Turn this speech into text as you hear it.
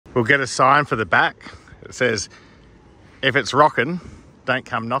We'll get a sign for the back. It says, if it's rocking, don't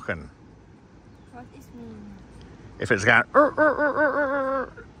come knocking. What is mean? If it's going,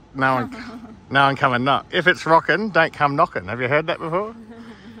 no one come and knock. If it's rocking, don't come knocking. Have you heard that before?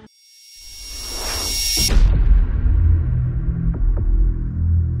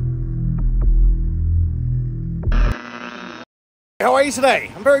 How are you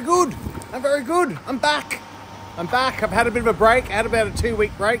today? I'm very good. I'm back. I've had a bit of a break. I had about a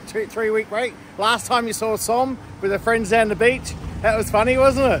 2-week break, 3-week break. Last time you saw Som with her friends down the beach. That was funny,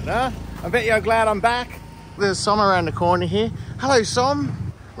 wasn't it? Huh? I bet you're glad I'm back. There's Som around the corner here. Hello,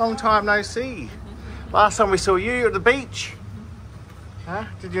 Som. Long time no see. Last time we saw you at the beach. Huh?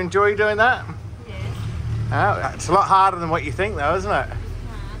 Did you enjoy doing that? Yes. It's a lot harder than what you think, though, isn't it?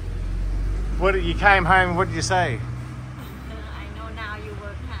 You came home, what did you say?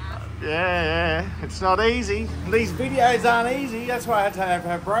 Yeah, it's not easy. These videos aren't easy. That's why I had to have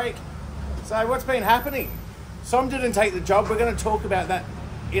a break. So what's been happening? Som didn't take the job. We're going to talk about that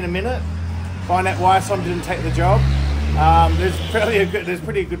in a minute. Find out why Som didn't take the job. There's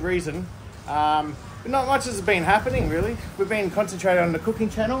pretty good reason. But not much has been happening, really. We've been concentrating on the cooking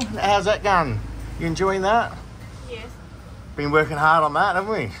channel. How's that going? You enjoying that? Yes. Been working hard on that,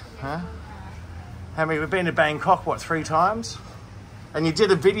 haven't we? Yes. Huh? We've been to Bangkok, 3 times? And you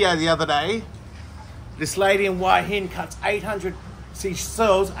did a video the other day. This lady in Hua Hin cuts 800, she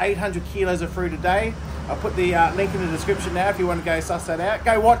sells 800 kilos of fruit a day. I'll put the link in the description now if you want to go suss that out.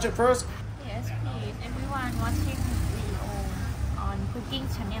 Go watch it for us. Yes, please. Everyone watching video on cooking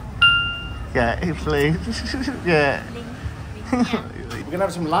channel. Yeah, please. Yeah. Link. We're going to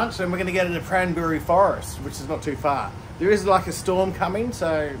have some lunch and we're going to go to the Pran Buri forest, which is not too far. There is like a storm coming,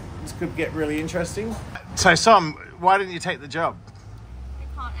 so this could get really interesting. So Som, why didn't you take the job?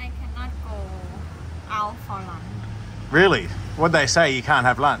 I cannot go out for lunch. Really? What'd they say? You can't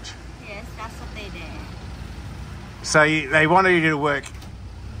have lunch? Yes, that's what they did. So they wanted you to work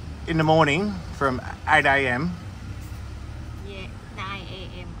in the morning from 8 a.m. Yeah, 9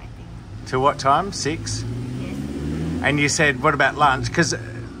 a.m. I think. to what time? 6? Yes. And you said, what about lunch? Because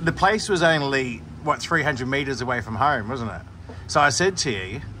the place was only, 300 metres away from home, wasn't it? So I said to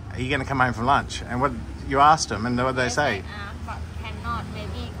you, are you going to come home for lunch? And what you asked them, and what did they say? But cannot.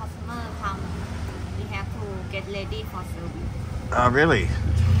 Maybe customer come. We have to get ready for service. Oh, really?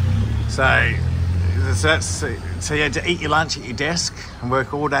 So you had to eat your lunch at your desk and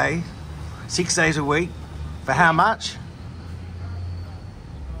work all day, 6 days a week. For how much?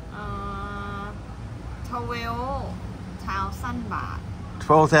 12,000 baht.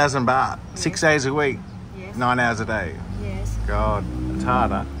 12,000 baht, Yes. 6 days a week, Yes. 9 hours a day. Yes. God, it's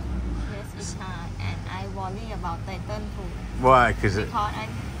hard, huh? Yes, it's hard, and I worry about Titan too. Why? Because I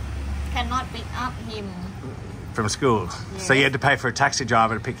cannot pick up him from school. Yes. So you had to pay for a taxi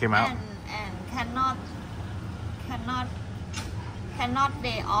driver to pick him up. and cannot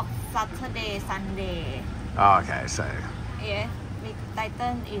day off Saturday, Sunday. Oh, okay, so Yeah,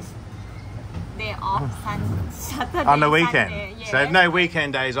 Titan is day off Saturday, on the weekend. Sunday. Yes. So no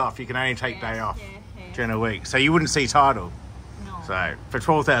weekend days off. You can only take Yes, day off yes. during a week. So you wouldn't see Tidal. No. So for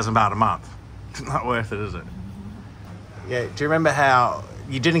 12,000 baht a month, it's not worth it, is it? Yeah. Do you remember how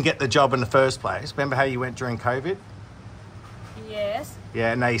you didn't get the job in the first place? Remember how you went during COVID? Yes.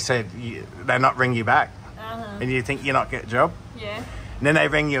 Yeah, and they said they're not ring you back, and you think you're not get a job. Yeah. And then they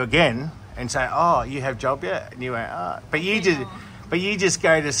ring you again and say, "Oh, you have job yet?" And you went, "Oh," but you just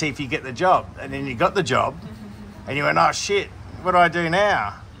go to see if you get the job, and then you got the job, and you went, "Oh shit, what do I do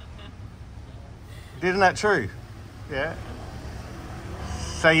now?" Isn't that true? Yeah.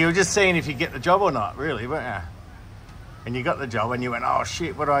 So you were just seeing if you get the job or not, really, weren't you? And you got the job, and you went, "Oh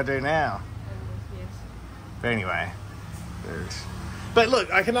shit, what do I do now?" Yes. But anyway, but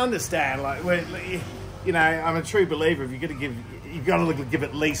look, I can understand. Like, you know, I'm a true believer. If you've got to give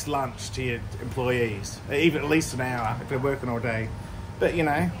at least lunch to your employees, even at least an hour if they're working all day. But you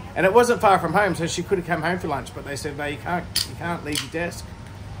know, and it wasn't far from home, so she could have come home for lunch. But they said, "No, you can't leave your desk."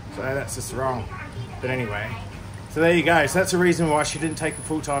 So that's just wrong. But anyway, so there you go. So that's the reason why she didn't take a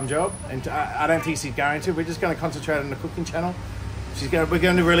full-time job, and I don't think she's going to. We're just going to concentrate on the cooking channel. We're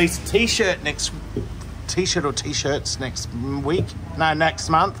going to release a t-shirt next week. No, next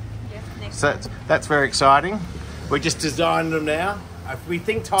month. Yes, next So month. that's very exciting. We're just designing them now. We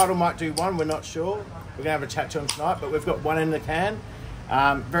think Tidal might do one. We're not sure. We're going to have a chat to them tonight, but we've got one in the can.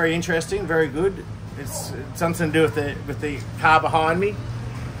 Very interesting, very good. It's something to do with the car behind me,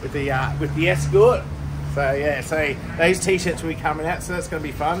 with the Escort. So yeah, so those t-shirts will be coming out, so that's going to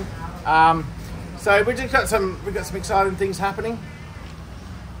be fun. So we've got some exciting things happening.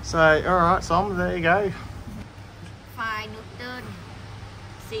 So all right, Som, there you go. Fried noodle,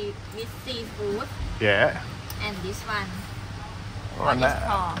 with seafood. Yeah. And this one. Oh, What is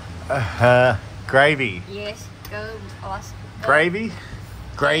no. called? Gravy. Yes. Gravy?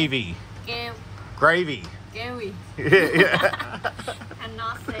 Gravy. Gravy. Gravy. Yeah.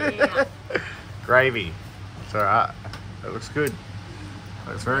 Cannot say. Gravy. It's alright. That looks good.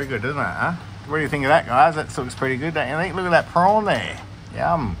 Looks very good, doesn't it, huh? What do you think of that, guys? That looks pretty good, don't you think? Look at that prawn there.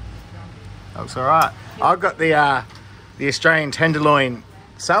 Yum. That looks alright. I've got the Australian tenderloin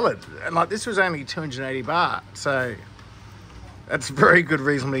salad, and like this was only 280 baht, so that's very good,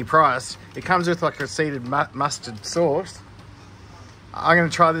 reasonably priced. It comes with like a seeded mustard sauce. I'm going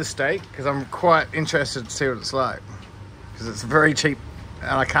to try this steak because I'm quite interested to see what it's like, because it's very cheap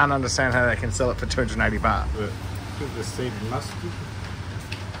and I can't understand how they can sell it for 280 baht. But the seeded mustard.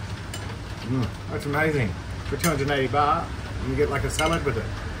 That's amazing. For 280 baht, you get like a salad with it.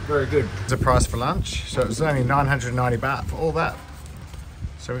 Very good. It's a price for lunch, so it's only 990 baht for all that.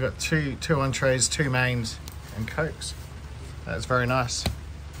 So we've got two entrees, 2 mains, and cokes. That's very nice.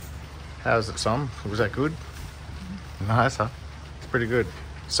 How was it, Som? Was that good? Nice, huh? It's pretty good.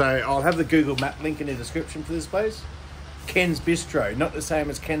 So I'll have the Google Map link in the description for this place. Ken's Bistro, not the same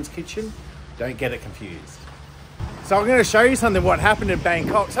as Ken's Kitchen. Don't get it confused. So I'm going to show you something what happened in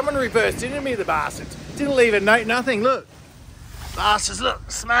Bangkok. Someone reversed into me, the bastards. Didn't leave a note, nothing. Look. Bastards,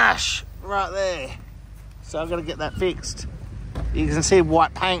 look. Smash. Right there. So I've got to get that fixed. You can see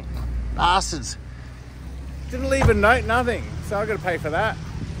white paint. Bastards. Didn't leave a note, nothing. So I've got to pay for that.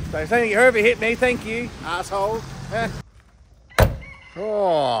 So whoever hit me, thank you, asshole.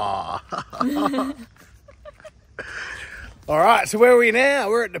 Oh. All right, so where are we now?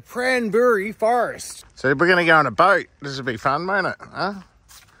 We're at the Pran Buri forest. So we're going to go on a boat. This will be fun, won't it? Huh?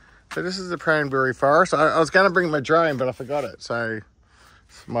 So this is the Pran Buri forest. I was going to bring my drone, but I forgot it. So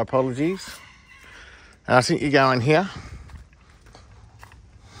my apologies. And I think you go in here.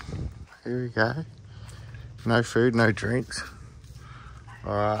 Here we go. No food, no drinks.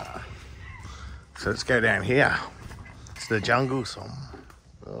 All right. So let's go down here. It's the jungle song.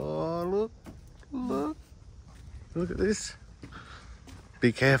 Oh, look. Look. Look at this.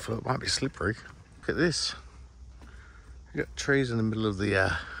 Be careful, it might be slippery. Look at this. You've got trees in the middle of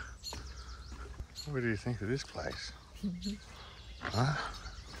the... What do you think of this place? Huh?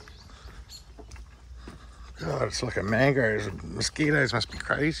 God, it's like a mangrove. Mosquitoes must be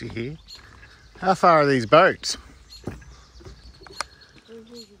crazy here. How far are these boats?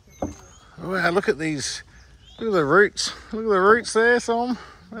 Wow, look at these. Look at the roots. Look at the roots there, Som.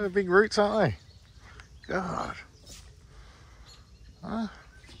 They're big roots, aren't they? God. Huh?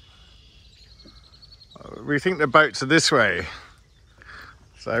 We think the boats are this way.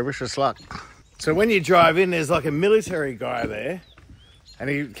 So wish us luck. So when you drive in, there's like a military guy there. And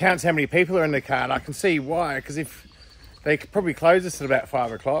he counts how many people are in the car. And I can see why. Because if they could probably close us at about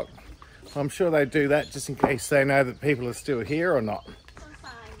 5 o'clock. I'm sure they do that just in case they know that people are still here or not.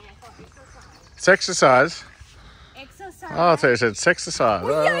 It's exercise. Exercise. Oh, so it said sexercise.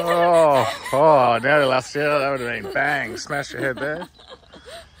 Oh, now they lost you. That would have been bang. Smash your head there.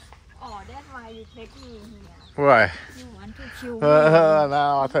 Oh, that's why you take me here. Why? You want to kill me.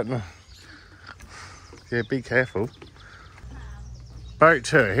 No, I thought no. Yeah, be careful. Boat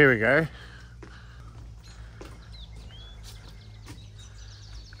 2, here we go.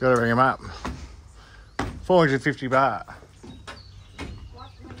 Gotta bring him up. 450 baht.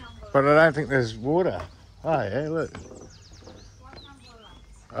 But I don't think there's water. Oh yeah, look.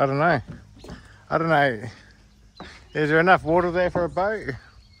 I don't know. I don't know. Is there enough water there for a boat?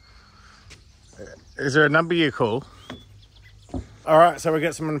 Is there a number you call? All right, so we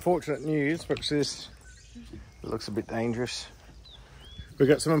got some unfortunate news. What's this? It looks a bit dangerous. We've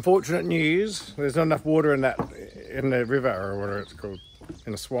got some unfortunate news. There's not enough water in the river, or whatever it's called,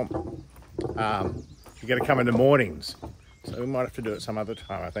 in a swamp. You got to come in the mornings. So we might have to do it some other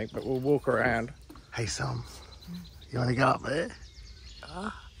time, I think, but we'll walk around. Hey, Som, you want to go up there?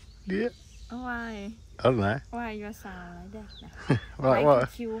 Yeah. Why? I don't know. Why you sound like that? Like Why what?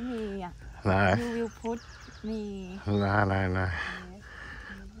 to kill me? No. You will put me. No.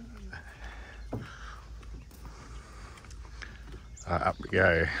 Up we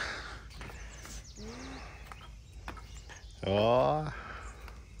go. Oh.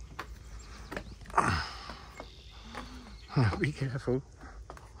 Be careful.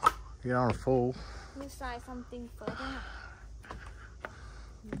 You don't want to fall. You say something further.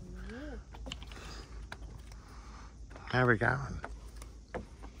 How are we going?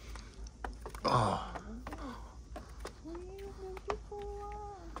 Oh.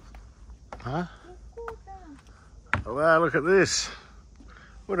 Huh? Oh, wow, look at this.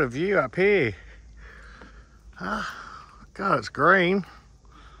 What a view up here. Ah, God, it's green.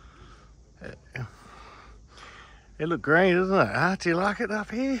 It looks green, doesn't it? Huh? Do you like it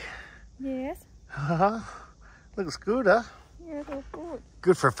up here? Yes. Looks good, huh? Yes, looks good.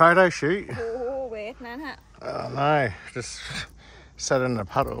 Good for a photo shoot. Oh, wait, Nana. Oh no, just sat in a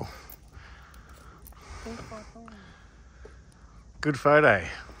puddle. Good photo.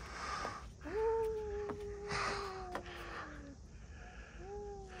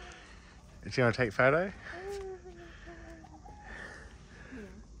 Do you want to take a photo?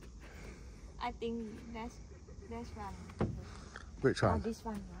 I think that's one. Which Oh, one? this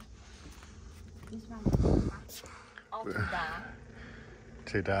one. This one. Oh, too dark.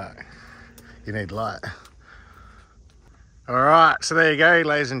 Too dark. You need light. All right, so there you go,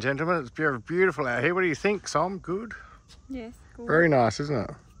 ladies and gentlemen. It's beautiful out here. What do you think, Som? Good? Yes, good. Very nice, isn't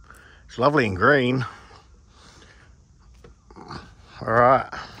it? It's lovely and green. All right.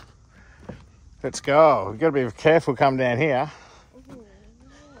 Let's go. We've got to be careful coming down here.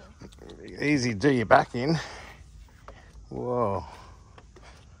 Easy to do your back in. Whoa.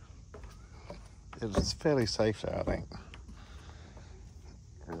 It's fairly safe though, I think.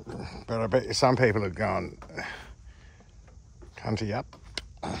 But I bet you some people have gone hunty up.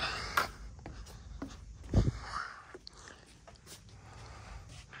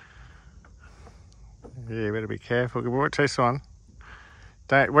 Yeah, you better be careful. Watch this one.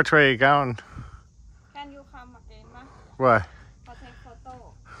 Don't, which way are you going? Can you come again, ma? Why? For take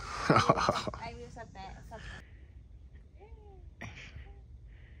photo. I will start.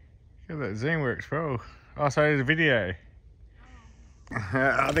 Yeah, that zoom works well. Oh, so there's a video.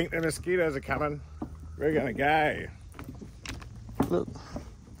 I think the mosquitoes are coming. We're gonna go. Look.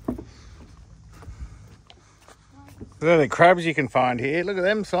 They're the crabs you can find here. Look at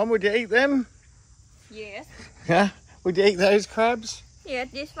them, Som. Would you eat them? Yes. Yeah? Would you eat those crabs?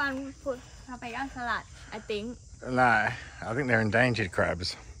 Yes, this one we put papaya salad, I think. No, I think they're endangered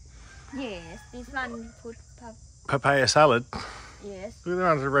crabs. Yes, this one we put Papaya salad. Yes. Look at the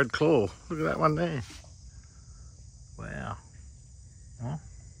one with the red claw. Look at that one there. Wow. Oh,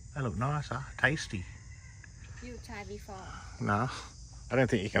 they look nice, huh? Tasty. You tried before. No, I don't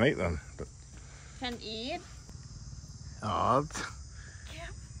think you can eat them. But... Can eat. Oh,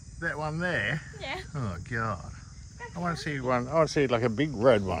 that one there? Yeah. Oh, God. I want to see one. I want to see like a big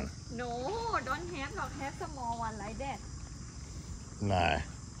red one. No, don't have small one like that. No.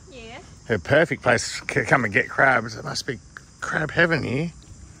 Yes. A perfect place to come and get crabs. It must be crab heaven here.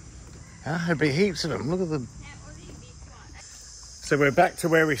 Huh? There'd be heaps of them. Look at them. So we're back to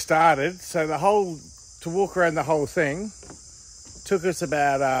where we started. So to walk around the whole thing took us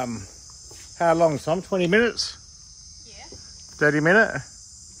about, how long, Som? 20 minutes? Yes. 30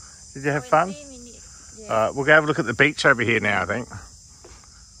 minutes? Did you have fun? 20 minutes. Yeah. We'll go have a look at the beach over here now, I think.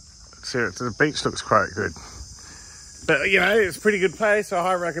 So the beach looks quite good. But, you know, it's a pretty good place. I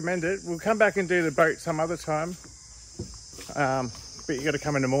highly recommend it. We'll come back and do the boat some other time. But you got to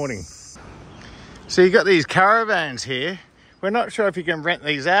come in the morning. So you got these caravans here. We're not sure if you can rent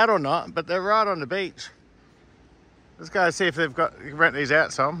these out or not, but they're right on the beach. Let's go see if you can rent these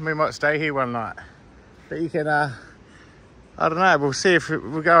out some. We might stay here one night. But you can, I don't know, we'll see if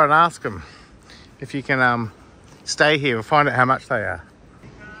we'll go and ask them if you can stay here. We'll find out how much they are.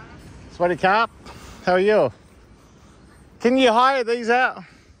 Sweaty Carp, how are you? Can you hire these out?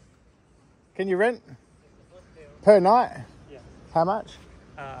 Can you rent? Per night? Yeah. How much?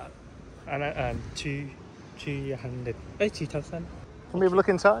 200. 2,000. Can we have a look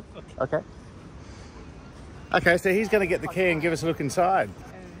inside? Okay. Okay, so he's going to get the key and give us a look inside.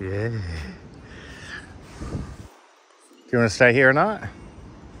 Yeah. Do you want to stay here a night?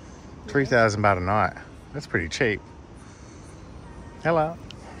 3,000 baht a night. That's pretty cheap. Hello.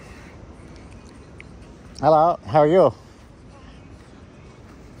 Hello, how are you?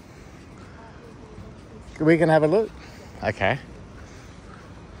 We can have a look? Okay.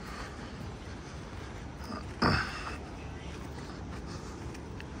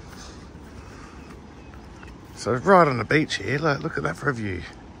 So right on the beach here, look at that for a view.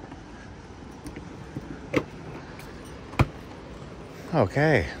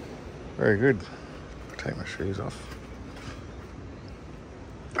 Okay, very good. I'll take my shoes off.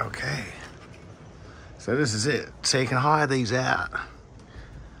 Okay, so this is it. So you can hire these out.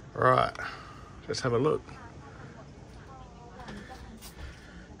 Right, let's have a look.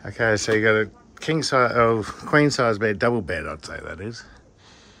 Okay, so you got a king size, queen size bed, double bed, I'd say that is.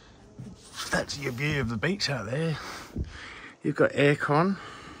 That's your view of the beach out there. You've got aircon.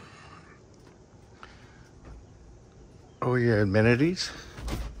 All your amenities.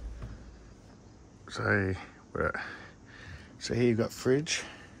 So here you've got fridge.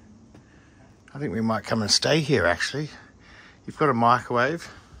 I think we might come and stay here actually. You've got a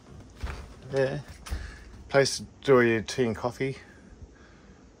microwave. Yeah. place to do your tea and coffee.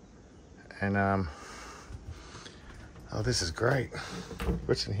 And oh, this is great.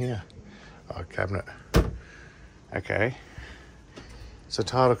 What's in here? Oh, cabinet. Okay. So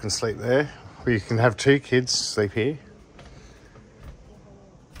Tidal can sleep there. Or you can have 2 kids sleep here.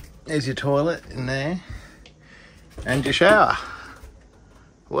 There's your toilet in there. And your shower.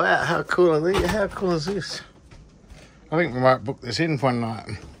 Wow, how cool are these? How cool is this? I think we might book this in one night.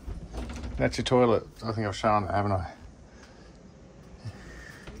 That's your toilet. I think I've shown it, haven't I?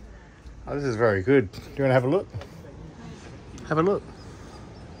 Oh, this is very good. Do you want to have a look? Have a look.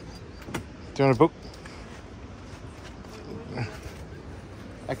 Do you want to book?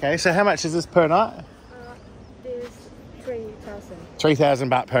 Okay, so how much is this per night? This 3,000. 3,000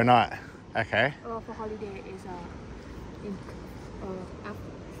 baht per night. Okay. For holiday is up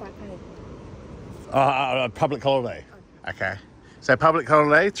 500. A public holiday. Okay. So public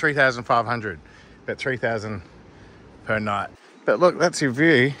holiday, 3,500, but 3,000 per night. But look, that's your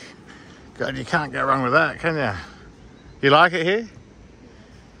view. God, you can't go wrong with that, can you? You like it here?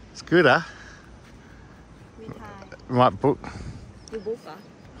 It's good, huh? We might book. You book, huh?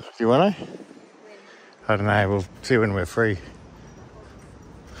 Do you want to? I don't know. We'll see when we're free.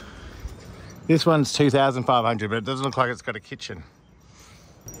 This one's 2,500, but it doesn't look like it's got a kitchen.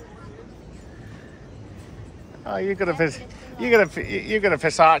 Oh, you got a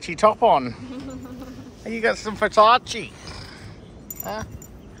Versace top on. You got some Versace. Huh?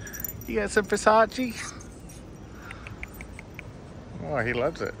 You got some Versace. Oh, he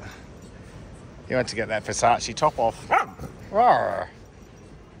loves it. He wants to get that Versace top off. Roar.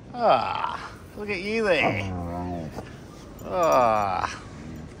 Ah, look at you there. Ah,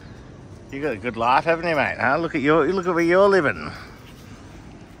 you got a good life, haven't you, mate? Huh? Look at where you're living.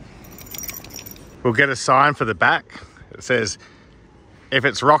 We'll get a sign for the back. It says, "If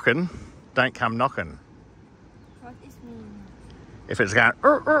it's rocking, don't come knocking." What is mean? If it's going,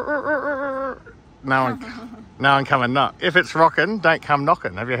 no one come and knock. If it's rocking, don't come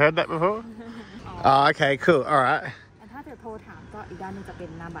knocking. Have you heard that before? Oh, okay, cool. All right. ถ้าเธอโทรถามก็อีกด้านนึงจะเป็น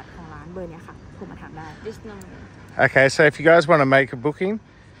นามบัตรของร้านเบอร์เนี้ยค่ะโทรมาถามได้ This number. Okay, so if you guys want to make a booking,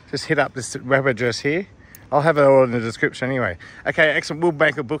 just hit up this web address here. I'll have it all in the description anyway. Okay, excellent. We'll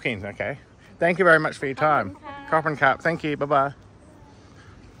make a booking. Okay. Thank you very much for your time. Crop and cup. Thank you. Bye-bye.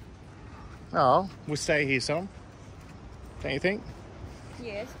 Oh, we'll stay here some. Don't you think?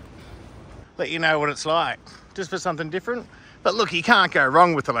 Yes. Let you know what it's like. Just for something different. But look, you can't go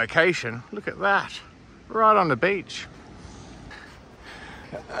wrong with the location. Look at that. Right on the beach.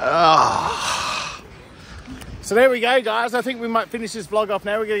 Oh. So there we go, guys. I think we might finish this vlog off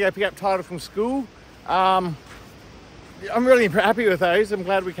now. We're going to go pick up Tidal from school. I'm really happy with those. I'm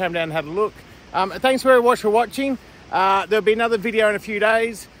glad we came down and had a look. Thanks very much for watching. There'll be another video in a few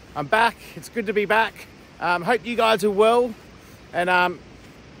days. I'm back. It's good to be back. Hope you guys are well. And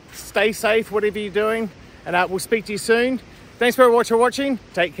stay safe, whatever you're doing. And we'll speak to you soon. Thanks very much for watching.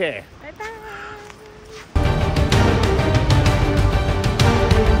 Take care.